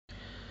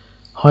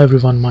Hi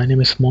everyone, my name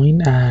is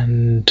Moin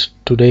and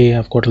today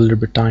I've got a little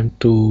bit time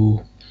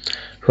to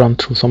run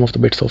through some of the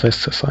bits of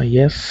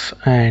SSIS,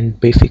 and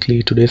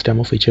basically today's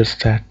demo features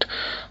that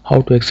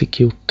how to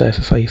execute the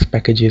SSIS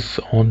packages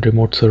on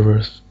remote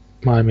servers.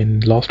 I mean,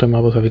 last time I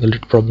was having a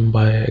little problem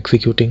by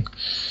executing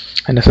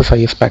an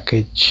SSIS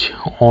package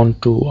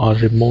onto a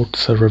remote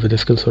server with a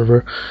skill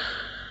server.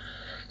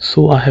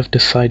 So I have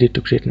decided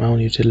to create my own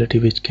utility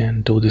which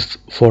can do this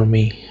for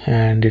me,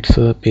 and it's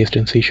based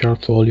in C#, so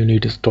all you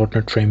need is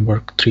 .NET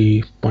Framework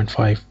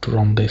 3.5 to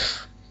run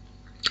this.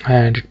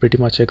 And it pretty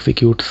much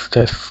executes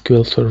the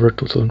SQL Server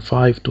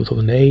 2005,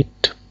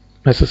 2008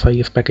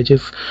 SSIS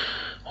packages.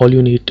 All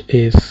you need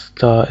is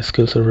the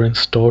SQL Server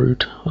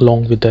installed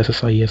along with the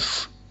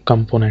SSIS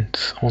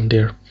components on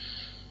there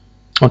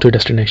onto your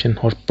destination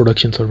or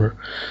production server.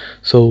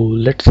 So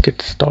let's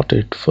get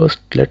started. First,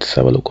 let's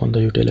have a look on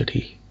the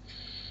utility.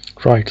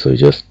 Right, so you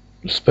just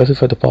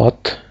specify the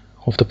path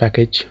of the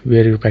package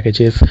where your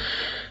package is.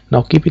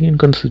 Now, keeping in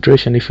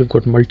consideration if you've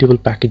got multiple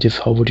packages,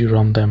 how would you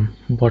run them?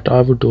 What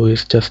I would do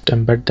is just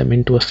embed them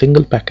into a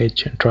single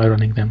package and try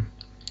running them.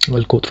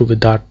 We'll go through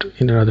with that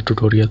in another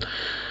tutorial,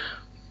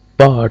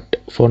 but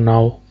for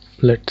now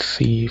let's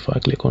see. If I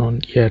click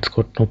on yeah, it's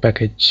got no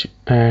package,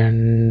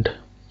 and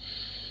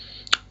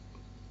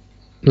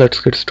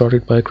let's get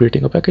started by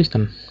creating a package.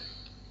 Then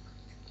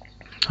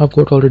I've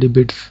got already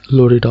bits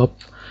loaded up,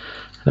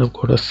 and I've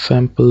got a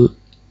sample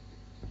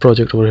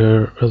project over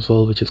here as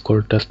well, which is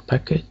called test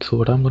package. So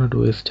what I'm going to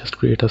do is just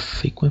create a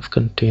sequence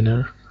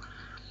container.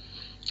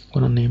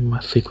 I'm going to name my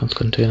sequence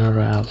container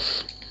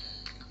as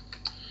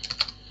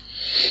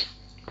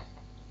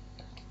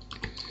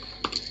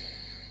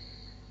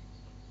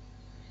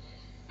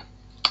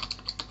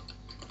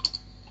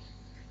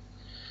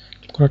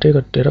I'm going to take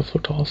a data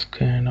flow task,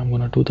 and I'm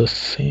going to do the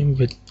same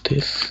with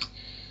this.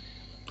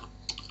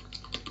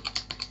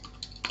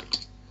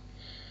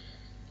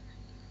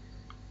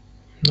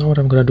 Now what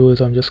I'm going to do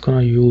is I'm just going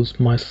to use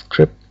my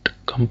script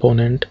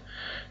component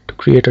to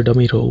create a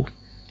dummy row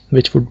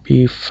which would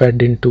be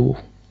fed into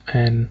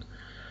an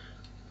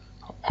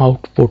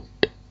output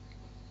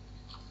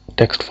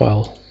text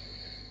file.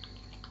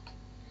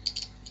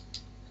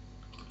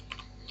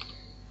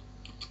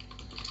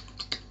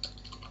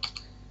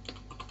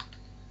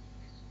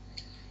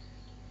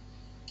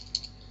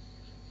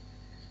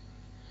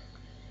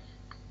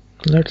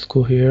 Let's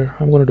go here.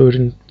 I'm going to do it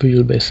in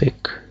Visual Basic.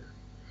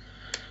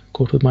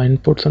 Go to my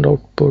inputs and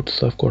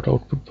outputs. I've got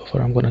output buffer.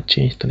 I'm going to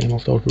change the name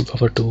of the output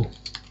buffer to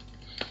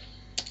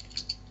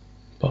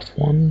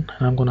buff1, and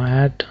I'm going to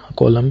add a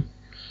column.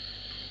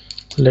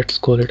 Let's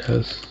call it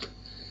as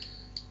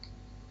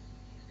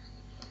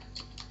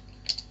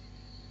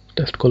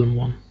test column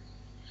 1.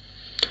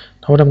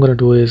 Now what I'm going to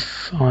do is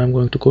I'm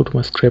going to go to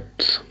my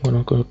scripts. I'm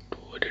going to go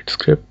to edit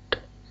script.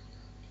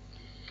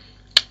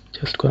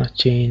 Just going to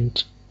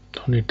change,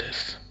 don't need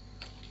this.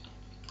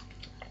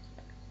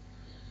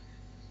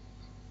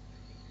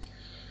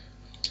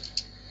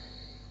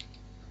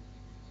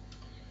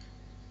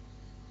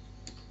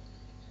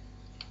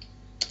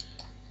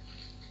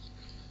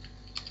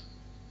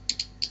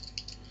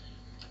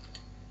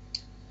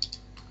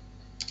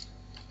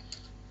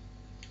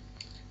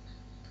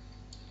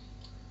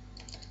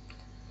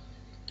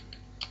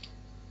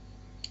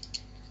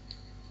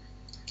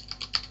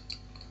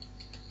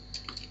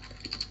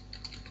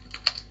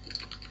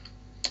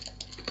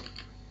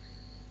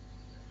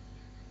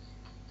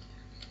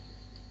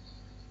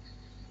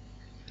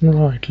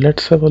 Right,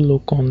 let's have a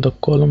look on the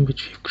column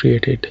which we've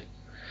created.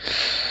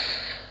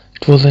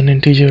 It was an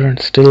integer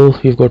and still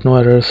we've got no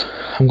errors.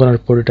 I'm gonna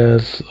report it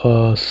as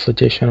a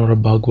suggestion or a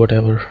bug,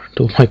 whatever,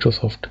 to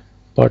Microsoft,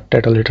 but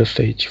at a later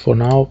stage. For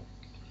now,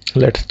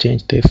 let's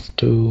change this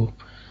to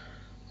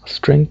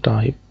string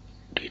type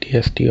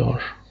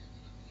ddstr.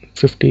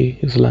 50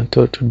 is the length,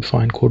 so it should be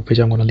fine. Code page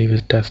I'm gonna leave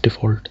it as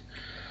default.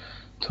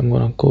 So I'm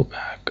gonna go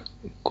back,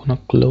 gonna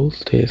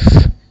close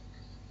this,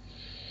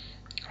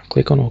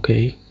 click on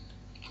OK,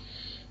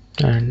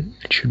 and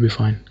it should be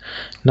fine.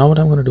 Now what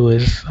I'm going to do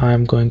is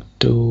I'm going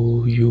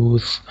to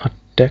use a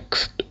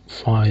text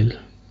file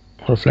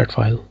or a flat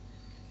file.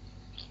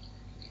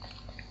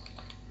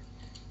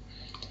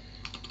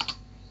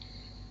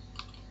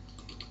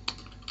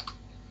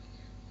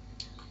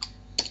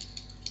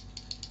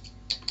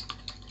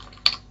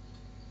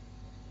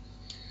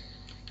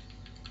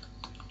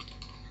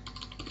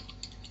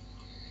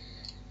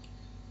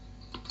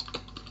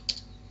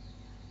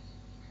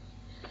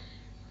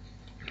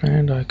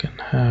 And I can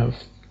have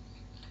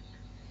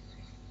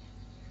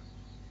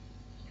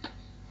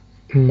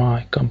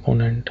my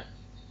component. I'm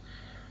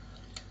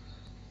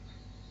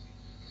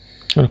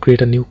going to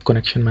create a new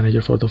connection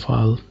manager for the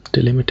file.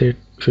 Delimited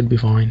should be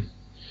fine.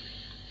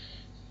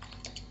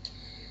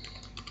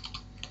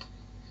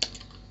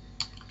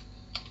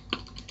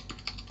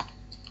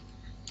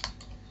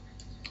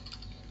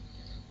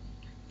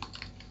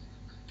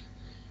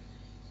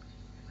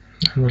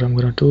 And what I'm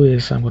going to do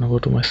is I'm going to go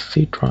to my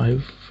C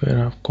drive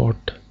where I've got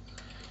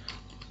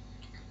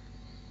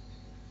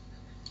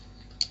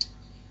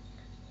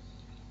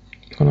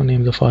I'm going to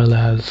name the file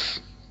as,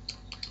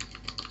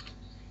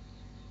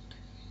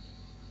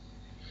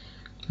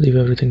 leave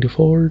everything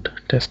default,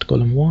 test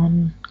column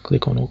 1,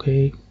 click on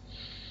OK,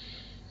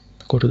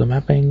 go to the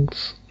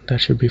mappings, that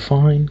should be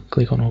fine,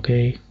 click on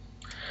OK.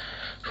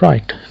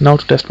 Right, now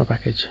to test my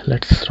package,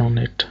 let's run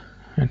it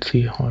and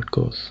see how it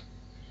goes.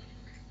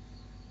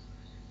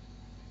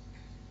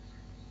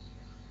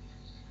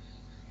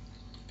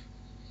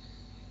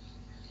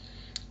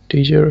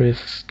 Teacher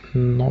is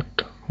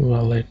not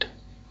valid.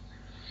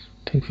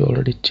 I think we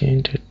already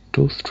changed it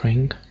to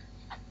string.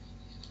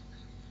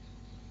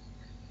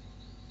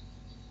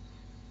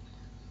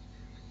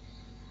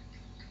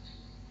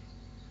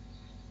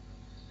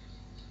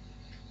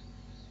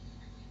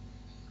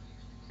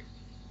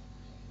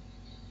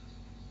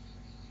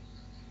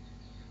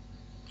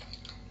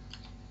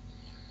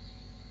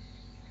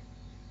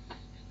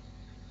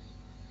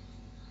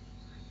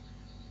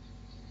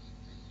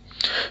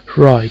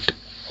 Right,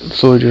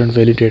 so it didn't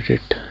validate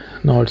it.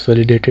 Now it's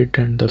validated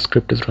and the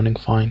script is running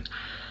fine.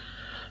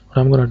 What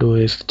I'm gonna do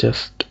is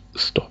just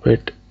stop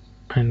it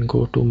and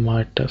go to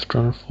my test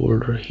runner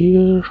folder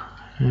here,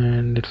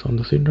 and it's on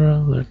the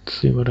Ssisrunner. Let's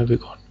see what have we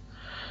got.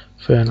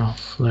 Fair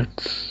enough.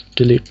 Let's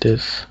delete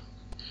this,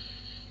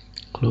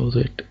 close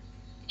it,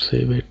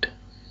 save it.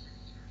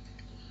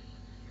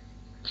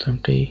 It's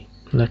empty.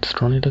 Let's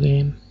run it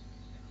again.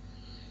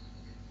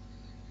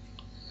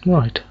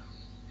 Right,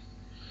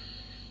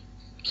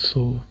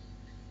 so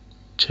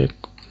check,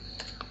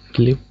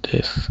 delete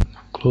this,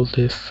 close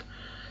this,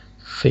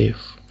 save.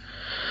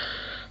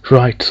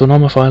 Right, so now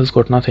my file's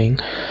got nothing,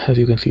 as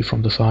you can see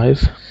from the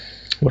size.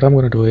 What I'm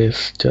gonna do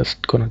is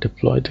just gonna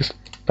deploy this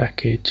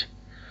package,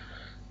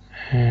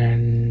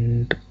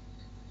 and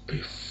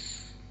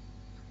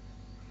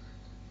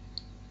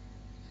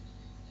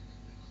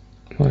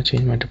I'm gonna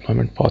change my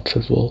deployment paths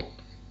as well.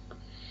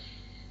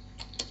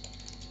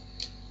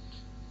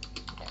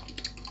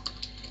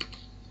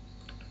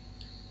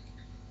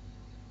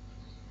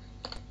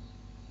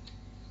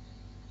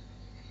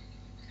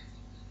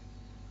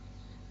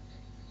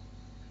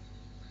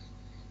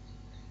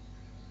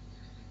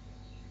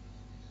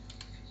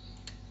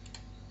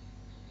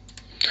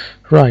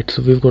 Right,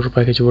 so we've got a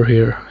package over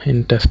here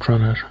in test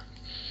runner.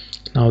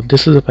 Now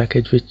this is a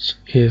package which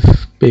is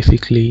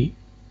basically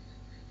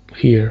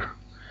here.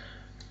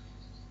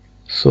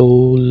 So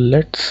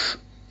let's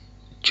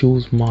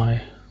choose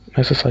my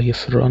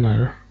SSIS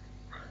runner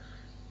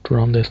to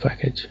run this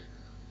package.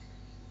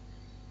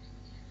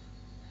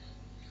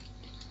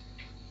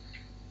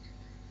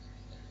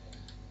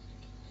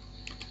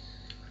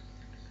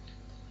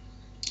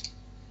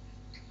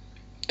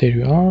 There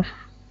you are.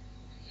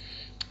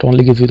 It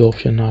only gives you the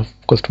option. I've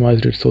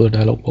customized it so the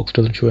dialog box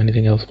doesn't show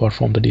anything else apart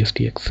from the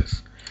DST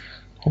access.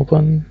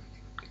 Open,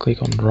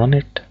 click on run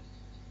it,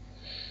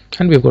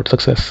 and we've got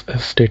success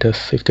as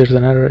status. If there's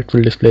an error, it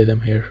will display them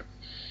here.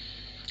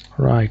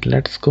 Right,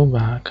 let's go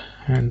back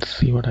and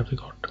see what have we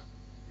got.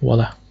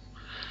 Voila,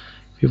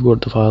 we've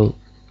got the file,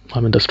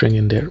 the string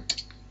in there.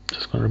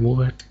 Just gonna remove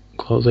it,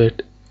 close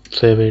it,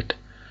 save it.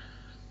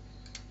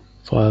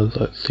 File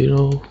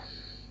 0,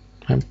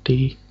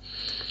 empty.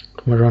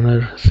 To my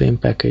runner, same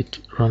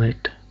package, run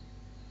it.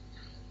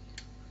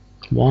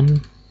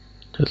 1,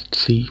 just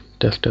see,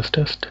 test,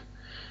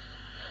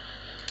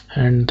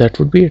 and that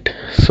would be it.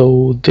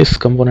 So this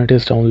component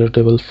is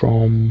downloadable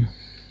from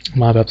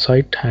my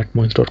website at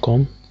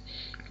moins.com.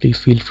 Please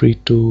feel free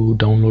to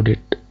download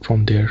it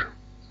from there.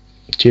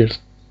 Cheers.